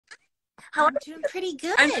How I'm doing pretty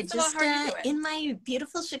good. I'm doing so well. How Just are you doing? in my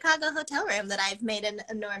beautiful Chicago hotel room that I've made an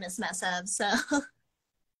enormous mess of. So,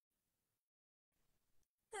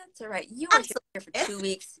 That's all right. You were here for absolutely. 2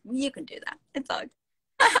 weeks. You can do that. It's all good.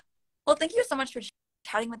 Well, thank you so much for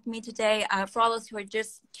chatting with me today. For all those who are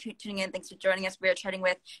just tuning in, thanks for joining us. We are chatting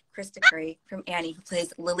with Krista Curry from Annie, who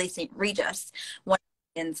plays Lily St. Regis, one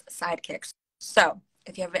of Ian's sidekicks. So,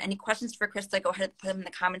 if you have any questions for Krista, go ahead and put them in the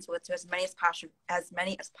comments. We'll get to as many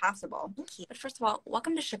as possible. Thank you. But first of all,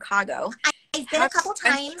 welcome to Chicago. I've been a Have couple you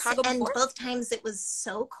been to times, Chicago and before? both times it was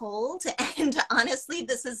so cold. And honestly,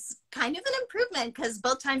 this is kind of an improvement because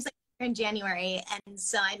both times I were in January, and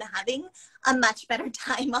so I'm having a much better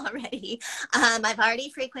time already. I've already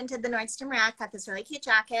frequented the Nordstrom Rack, got this really cute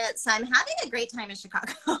jacket, so I'm having a great time in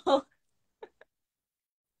Chicago.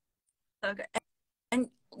 Okay. And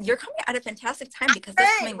you're coming at a fantastic time because All this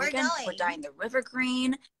right, coming we're weekend we're going. dyeing the river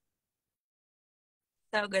green.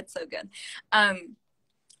 So good, so good.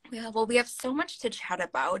 Yeah, well, we have so much to chat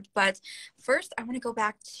about, but first I want to go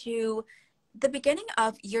back to the beginning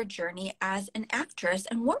of your journey as an actress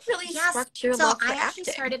and what really Yes. sparked your So love for I actually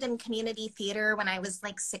acting. started in community theater when I was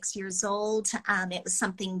like 6 years old. It was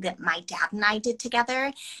something that my dad and I did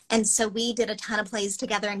together. And so we did a ton of plays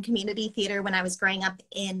together in community theater when I was growing up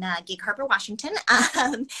in Gig Harbor, Washington.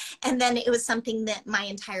 And then it was something that my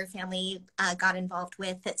entire family got involved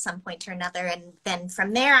with at some point or another. And then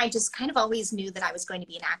from there, I just kind of always knew that I was going to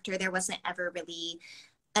be an actor. There wasn't ever really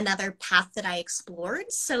another path that I explored.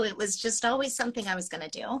 So it was just always something I was going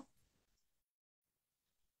to do.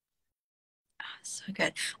 So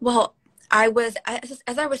good. Well, as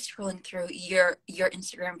I was scrolling through your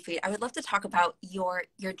Instagram feed, I would love to talk about your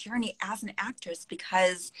journey as an actress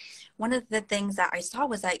because one of the things that I saw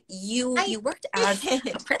was that I you worked as a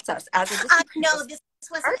did. princess, as a Disney No,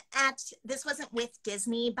 princess. this wasn't with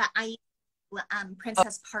Disney, but I Oh,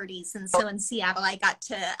 princess parties, and so in Seattle I got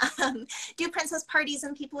to do princess parties,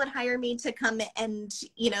 and people would hire me to come and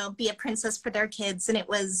be a princess for their kids, and it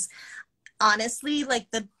was honestly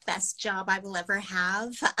like the best job I will ever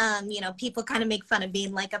have. People kind of make fun of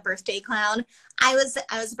being like a birthday clown. I was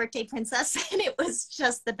a birthday princess, and it was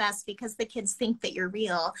just the best because the kids think that you're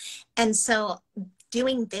real. And so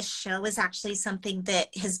doing this show is actually something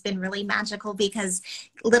that has been really magical because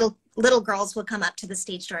little girls will come up to the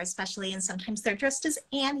stage door especially, and sometimes they're dressed as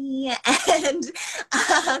Annie. And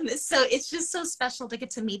so it's just so special to get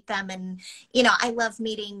to meet them. And I love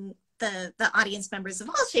meeting the audience members of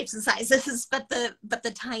all shapes and sizes, but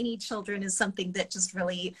the tiny children is something that just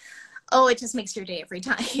really, oh, it just makes your day every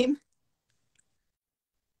time.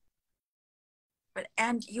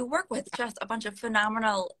 and you work with just a bunch of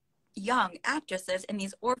phenomenal young actresses in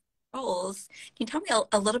these orphan roles. Can you tell me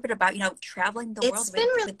a little bit about, traveling the It's world been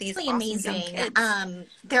with these really awesome young amazing. kids?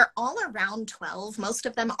 They're all around 12. Most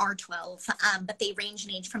of them are 12, but they range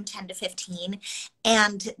in age from 10 to 15.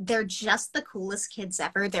 And they're just the coolest kids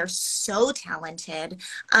ever. They're so talented.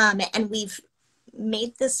 And we've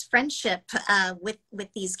made this friendship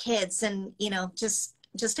with these kids. And,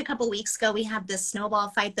 just a couple weeks ago, we had this snowball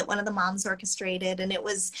fight that one of the moms orchestrated, and it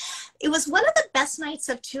was one of the best nights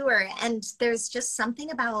of tour. And there's just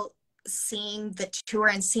something about seeing the tour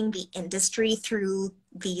and seeing the industry through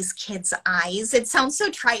these kids' eyes. It sounds so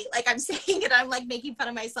trite, like I'm saying it, I'm like making fun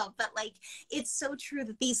of myself, but like it's so true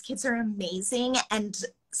that these kids are amazing. And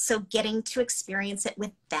so getting to experience it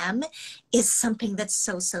with them is something that's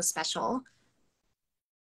so, so special.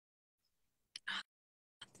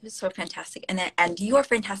 It's so fantastic in it, and you are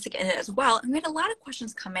fantastic in it as well. And we had a lot of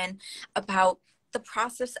questions come in about the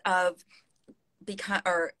process of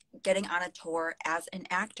getting on a tour as an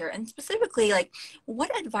actor, and specifically, like, what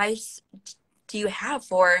advice do you have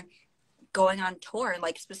for going on tour,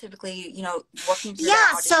 like specifically, working through that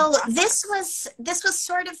Yeah, audition so this process? was this was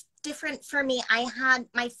sort of different for me. I had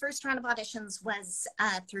my first round of auditions was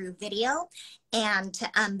through video, and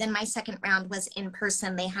then my second round was in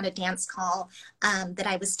person. They had a dance call that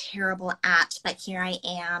I was terrible at, but here I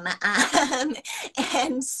am.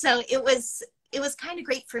 And so it was kind of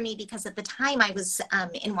great for me because at the time I was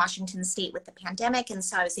in Washington State with the pandemic, and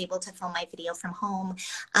so I was able to film my video from home,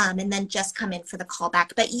 and then just come in for the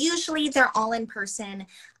callback. But usually they're all in person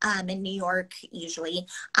in New York, usually.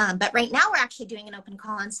 But right now we're actually doing an open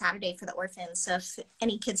call on Saturday for the orphans. So if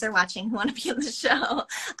any kids are watching who want to be in the show,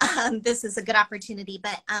 this is a good opportunity.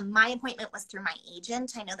 But my appointment was through my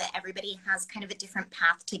agent. I know that everybody has kind of a different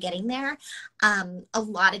path to getting there. A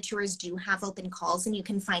lot of tours do have open calls, and you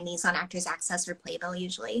can find these on Actors Access or Playbill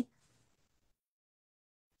usually.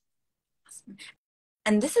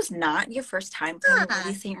 And this is not your first time playing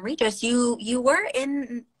Lily Yeah. St. Regis. You were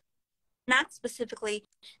in not specifically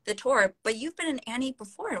the tour, but you've been in Annie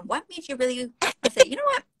before. And what made you really say, you know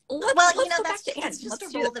what? Well, Let's go back that's to it's Annie. just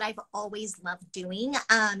Let's a do role that I've always loved doing.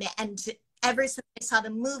 And ever since I saw the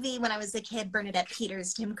movie when I was a kid, Bernadette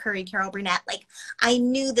Peters, Tim Curry, Carol Burnett, like I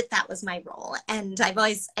knew that that was my role, and I've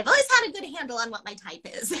always had a good handle on what my type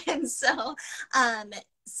is, and um,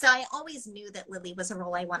 so I always knew that Lily was a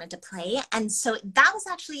role I wanted to play. And so that was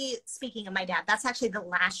actually, speaking of my dad, that's actually the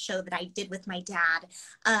last show that I did with my dad.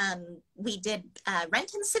 We did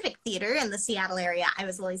Renton Civic Theater in the Seattle area. I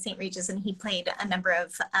was Lily St. Regis, and he played a number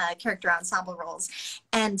of character ensemble roles.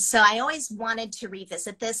 And so I always wanted to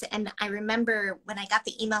revisit this. And I remember when I got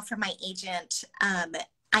the email from my agent,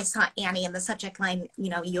 I saw Annie in the subject line,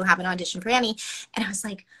 you have an audition for Annie. And I was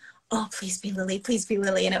like, oh, please be Lily, please be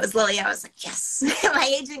Lily. And it was Lily. I was like, yes, my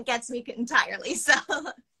agent gets me entirely. So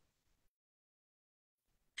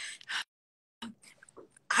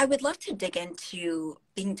I would love to dig into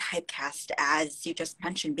being typecast, as you just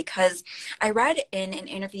mentioned, because I read in an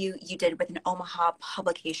interview you did with an Omaha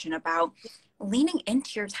publication about leaning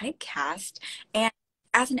into your typecast. And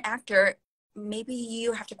as an actor, maybe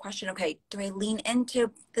you have to question, okay, do I lean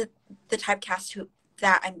into the typecast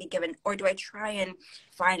that I'm being given, or do I try and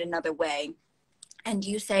find another way? And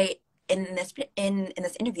you say in this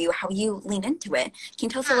interview how you lean into it. Can you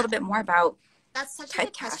tell us a yeah, little bit more about that's such a good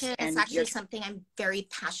typecast question. It's and your actually something I'm very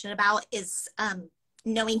passionate about, is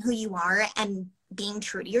knowing who you are and being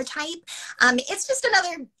true to your type. It's just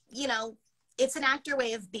another, it's an actor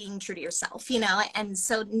way of being true to yourself, and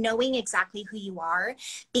so knowing exactly who you are,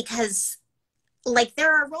 because like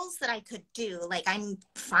there are roles that I could do. Like I'm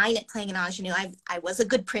fine at playing an ingenue. I was a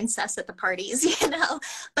good princess at the parties,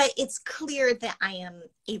 but it's clear that I am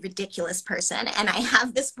a ridiculous person and I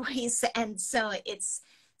have this voice. And so it's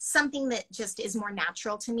something that just is more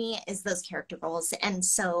natural to me, is those character roles. And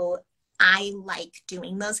so I like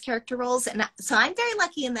doing those character roles. And so I'm very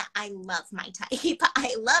lucky in that I love my type.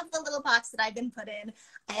 I love the little box that I've been put in.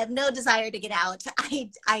 I have no desire to get out.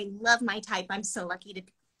 I love my type. I'm so lucky to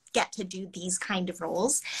get to do these kind of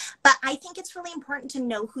roles. But I think it's really important to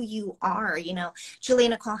know who you are. Julia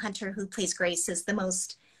Nicole Hunter, who plays Grace, is the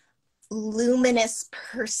most luminous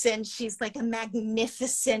person. She's like a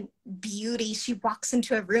magnificent beauty. She walks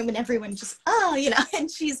into a room and everyone just,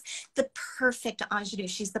 and she's the perfect ingenue.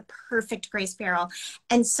 She's the perfect Grace Barrel.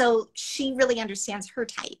 And so she really understands her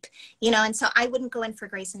type, and so I wouldn't go in for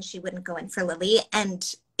Grace and she wouldn't go in for Lily.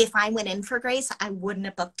 And if I went in for Grace, I wouldn't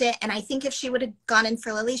have booked it. And I think if she would have gone in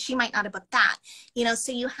for Lily, she might not have booked that,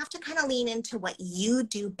 so you have to kind of lean into what you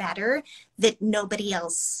do better that nobody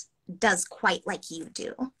else does quite like you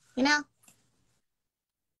do.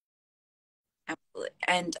 Absolutely.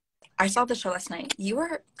 And I saw the show last night. You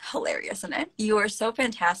were hilarious in it. You were so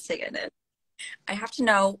fantastic in it. I have to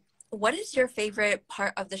know, what is your favorite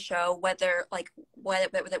part of the show? Whether like whether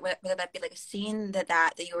that be like a scene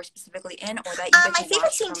that you were specifically in, or that you get My to favorite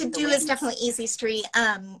watch scene to from the do is wings. definitely Easy Street.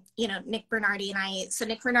 Nick Bernardi and I, so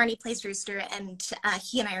Nick Bernardi plays Rooster, and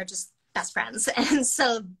he and I are just best friends. And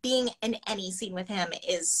so being in any scene with him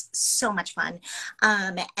is so much fun.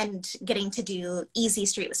 And getting to do Easy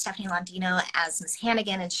Street with Stephanie Landino as Miss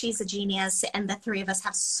Hannigan, and she's a genius. And the three of us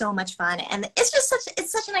have so much fun. And it's just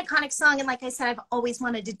it's such an iconic song. And like I said, I've always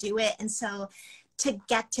wanted to do it. And so to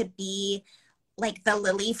get to be like the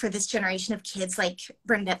Lily for this generation of kids, like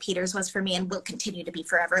Bernadette Peters was for me and will continue to be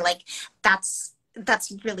forever, like that's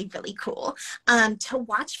really, really cool. To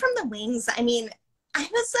watch from the wings, I mean, I'm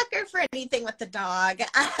a sucker for anything with the dog.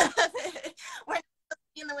 We're not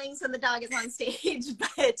in the wings when the dog is on stage,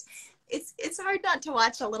 but it's hard not to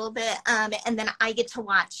watch a little bit. And then I get to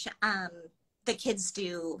watch the kids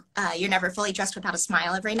do You're Never Fully Dressed Without a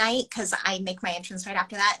Smile every night, because I make my entrance right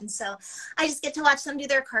after that. And so I just get to watch them do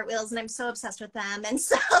their cartwheels, and I'm so obsessed with them. And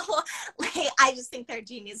so like, I just think they're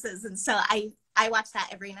geniuses. And so I watch that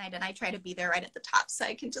every night, and I try to be there right at the top so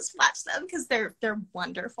I can just watch them, because they're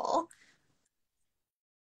wonderful.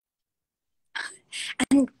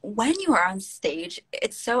 And when you are on stage,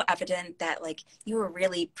 it's so evident that like you are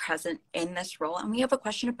really present in this role. And we have a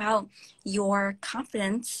question about your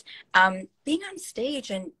confidence being on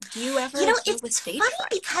stage. And do you ever deal with It's stage funny fright?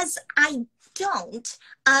 because I don't.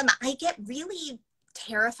 I get really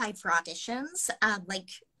terrified for auditions, like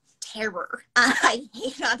terror. I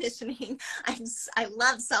hate auditioning. I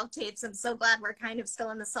love self tapes. I'm so glad we're kind of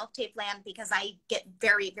still in the self tape land, because I get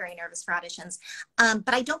very, very nervous for auditions.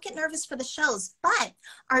 But I don't get nervous for the shows. But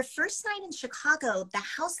our first night in Chicago, the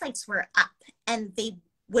house lights were up and they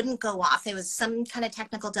wouldn't go off. There was some kind of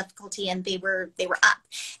technical difficulty, and they were up.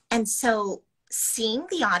 And so seeing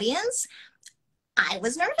the audience, I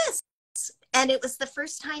was nervous. And it was the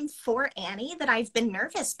first time for Annie that I've been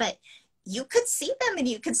nervous, but you could see them and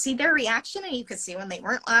you could see their reaction and you could see when they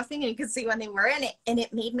weren't laughing and you could see when they were, and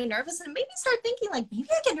it made me nervous and it made me start thinking like maybe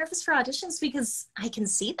I get nervous for auditions because I can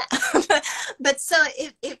see them. But so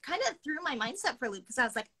it kind of threw my mindset for a loop because I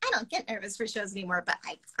was like, I don't get nervous for shows anymore, but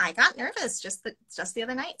I got nervous just the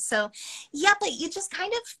other night. So yeah, but you just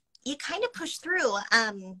kind of push through.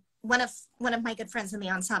 One of my good friends in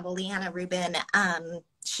the ensemble, Leanna Rubin,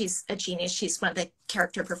 she's a genius. She's one of the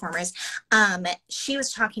character performers. She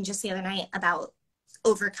was talking just the other night about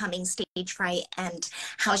overcoming stage fright and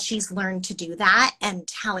how she's learned to do that and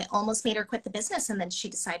how it almost made her quit the business. And then she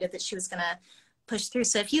decided that she was going to push through.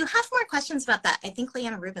 So if you have more questions about that, I think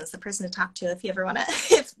Leanna Rubin's the person to talk to if you ever want to,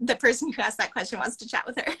 if the person who asked that question wants to chat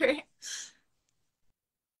with her.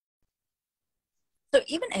 So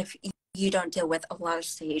even if you don't deal with a lot of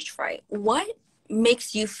stage fright, what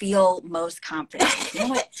makes you feel most confident? You know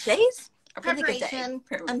what? Today's a really good day.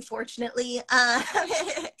 Unfortunately.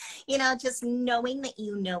 Just knowing that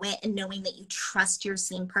you know it and knowing that you trust your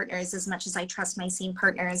scene partners as much as I trust my scene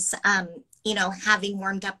partners. Having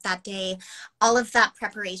warmed up that day, all of that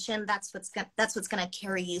preparation, that's what's going to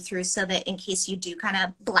carry you through, so that in case you do kind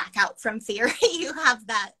of black out from fear, you have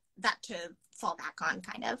that to fall back on,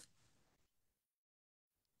 kind of.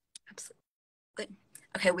 Absolutely.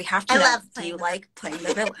 Okay, we have to know, do you like playing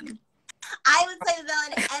the villain? I would play the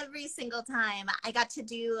villain every single time. I got to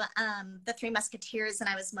do the Three Musketeers, and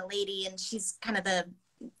I was Milady, and she's kind of the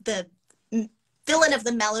villain of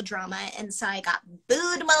the melodrama, and so I got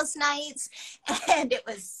booed most nights, and it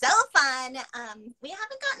was so fun. We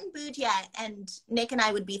haven't gotten booed yet, and Nick and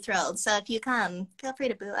I would be thrilled. So if you come, feel free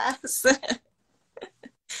to boo us.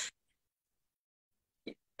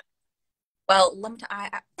 Well,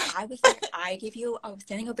 I was there. I gave you a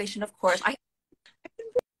standing ovation, of course.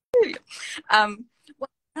 Well,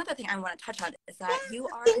 another thing I want to touch on is that you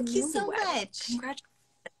are Thank you so much. Congratulations.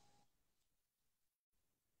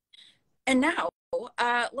 And now,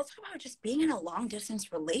 let's talk about just being in a long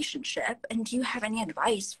distance relationship. And do you have any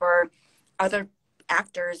advice for other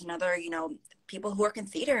actors and other, people who work in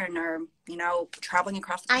theater and are, traveling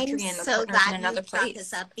across the country and so glad in another place? Brought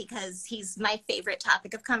this up because he's my favorite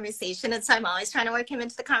topic of conversation, and so I'm always trying to work him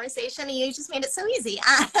into the conversation, and you just made it so easy.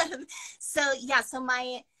 So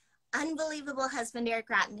my unbelievable husband, Eric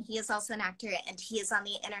Gratton, he is also an actor, and he is on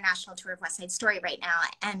the international tour of West Side Story right now.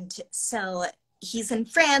 And so he's in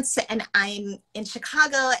France and I'm in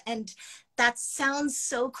Chicago, and that sounds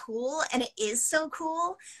so cool, and it is so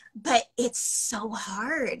cool, but it's so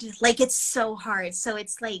hard. Like, it's so hard. So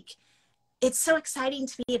it's like, it's so exciting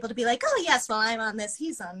to be able to be like, oh yes, well, I'm on this,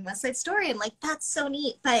 he's on West Side Story, and like, that's so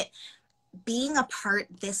neat. But being apart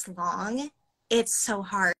this long, it's so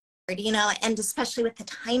hard, and especially with the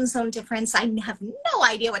time zone difference. I have no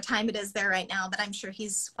idea what time it is there right now, but I'm sure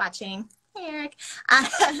he's watching. Hey, Eric.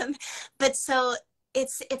 But so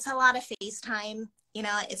it's a lot of FaceTime,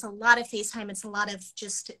 it's a lot of FaceTime. It's a lot of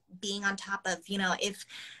just being on top of,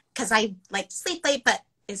 because I like to sleep late, but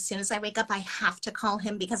as soon as I wake up, I have to call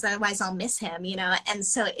him because otherwise I'll miss him, and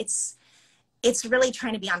so it's really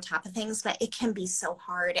trying to be on top of things, but it can be so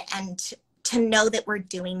hard. And to know that we're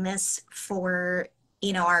doing this for,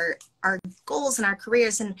 our goals and our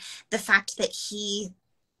careers, and the fact that he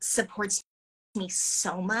supports me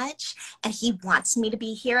so much and he wants me to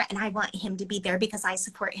be here and I want him to be there because I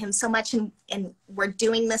support him so much, and we're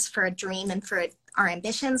doing this for a dream and for our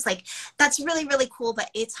ambitions. Like, that's really, really cool, but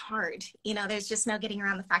it's hard. There's just no getting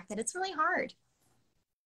around the fact that it's really hard.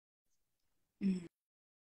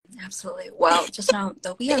 Absolutely. Well, just know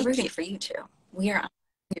that we are rooting for you too. We are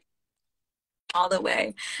all the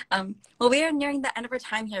way. Well, we are nearing the end of our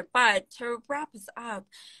time here, but to wrap us up,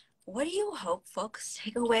 what do you hope folks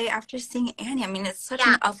take away after seeing Annie? I mean, it's such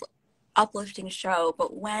an uplifting show,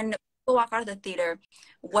 but when people walk out of the theater,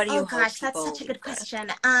 what do you hope? Oh gosh, that's such a good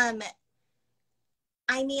question. I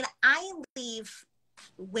mean, I leave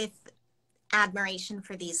with admiration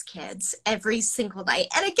for these kids every single night.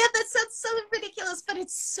 And again, that sounds so ridiculous, but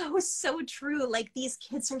it's so, so true. Like, these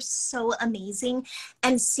kids are so amazing.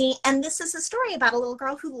 And this is a story about a little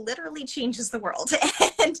girl who literally changes the world.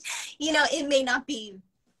 And, it may not be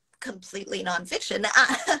completely nonfiction,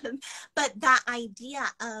 but that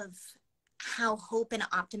idea of how hope and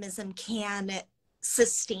optimism can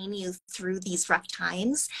sustain you through these rough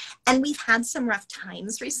times. And we've had some rough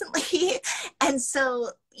times recently. And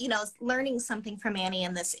so, learning something from Annie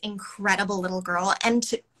and this incredible little girl, and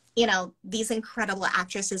these incredible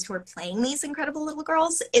actresses who are playing these incredible little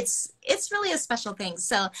girls, it's really a special thing.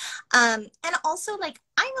 So, and also, like,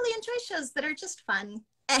 I really enjoy shows that are just fun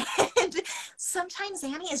And sometimes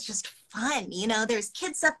Annie is just fun. You know, there's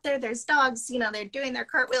kids up there, there's dogs, you know, they're doing their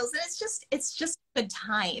cartwheels, and it's just a good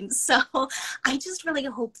time. So I just really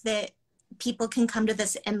hope that people can come to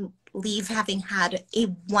this and leave having had a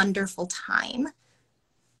wonderful time.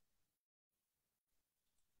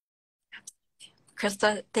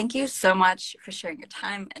 Krista, thank you so much for sharing your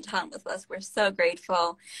time and talent with us. We're so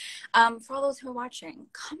grateful. For all those who are watching,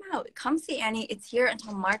 come out, come see Annie. It's here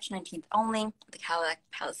until March 19th only at the Cadillac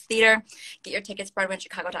Palace Theater. Get your tickets,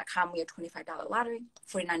 BroadwayChicago.com. We have $25 lottery,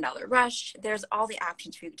 $49 rush. There's all the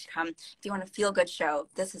options for you to come. If you want a feel-good show,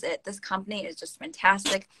 this is it. This company is just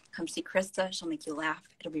fantastic. Come see Krista. She'll make you laugh.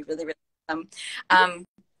 It'll be really, really awesome.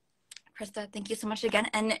 Krista, thank you so much again.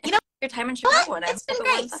 And You know your time in what? Chicago. And It's been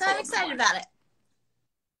great. So I'm excited about it.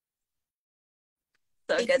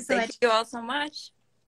 So Thank good. you so Thank much. you all so much.